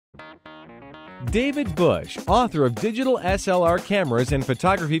David Bush, author of Digital SLR Cameras and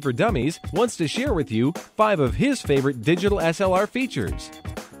Photography for Dummies, wants to share with you 5 of his favorite digital SLR features.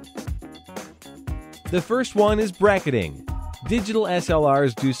 The first one is bracketing. Digital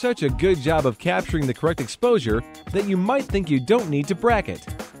SLRs do such a good job of capturing the correct exposure that you might think you don't need to bracket.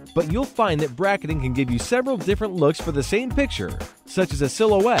 But you'll find that bracketing can give you several different looks for the same picture, such as a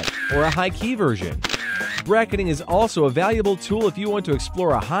silhouette or a high-key version. Bracketing is also a valuable tool if you want to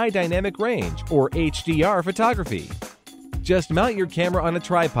explore a high dynamic range, or HDR photography. Just mount your camera on a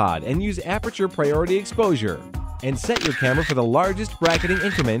tripod and use aperture priority exposure, and set your camera for the largest bracketing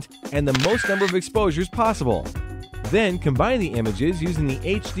increment and the most number of exposures possible. Then combine the images using the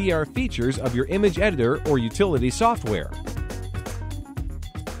HDR features of your image editor or utility software.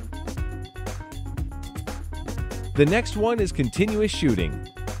 The next one is continuous shooting.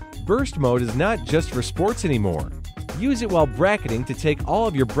 Burst mode is not just for sports anymore. Use it while bracketing to take all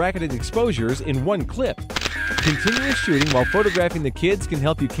of your bracketed exposures in one clip. Continuous shooting while photographing the kids can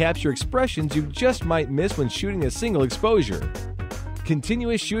help you capture expressions you just might miss when shooting a single exposure.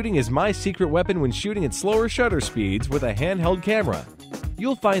 Continuous shooting is my secret weapon when shooting at slower shutter speeds with a handheld camera.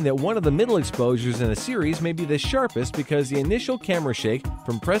 You'll find that one of the middle exposures in a series may be the sharpest because the initial camera shake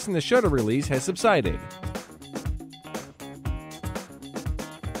from pressing the shutter release has subsided.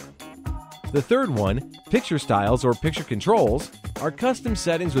 The third one, picture styles or picture controls, are custom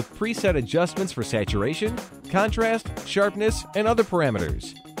settings with preset adjustments for saturation, contrast, sharpness, and other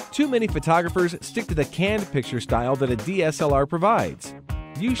parameters. Too many photographers stick to the canned picture style that a DSLR provides.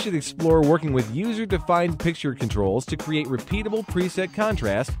 You should explore working with user-defined picture controls to create repeatable preset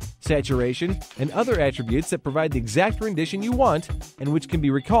contrast, saturation, and other attributes that provide the exact rendition you want and which can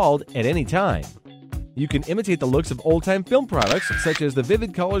be recalled at any time. You can imitate the looks of old-time film products, such as the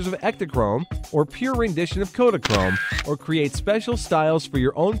vivid colors of Ektachrome or pure rendition of Kodachrome, or create special styles for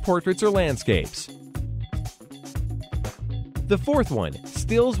your own portraits or landscapes. The fourth one,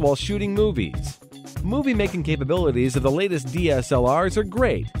 stills while shooting movies. Movie-making capabilities of the latest DSLRs are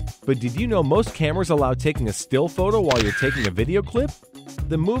great, but did you know most cameras allow taking a still photo while you're taking a video clip?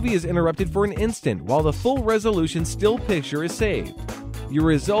 The movie is interrupted for an instant while the full-resolution still picture is saved. Your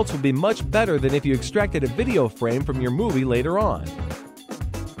results will be much better than if you extracted a video frame from your movie later on.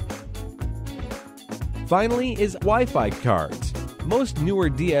 Finally is Wi-Fi cards. Most newer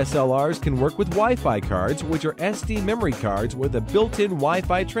DSLRs can work with Wi-Fi cards, which are SD memory cards with a built-in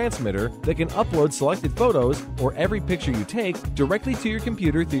Wi-Fi transmitter that can upload selected photos or every picture you take directly to your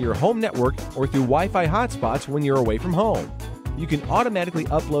computer through your home network or through Wi-Fi hotspots when you're away from home. You can automatically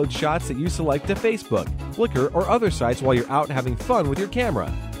upload shots that you select to Facebook, Flickr, or other sites while you're out having fun with your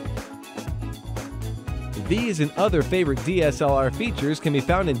camera. These and other favorite DSLR features can be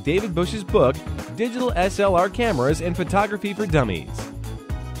found in David Bush's book, Digital SLR Cameras and Photography for Dummies.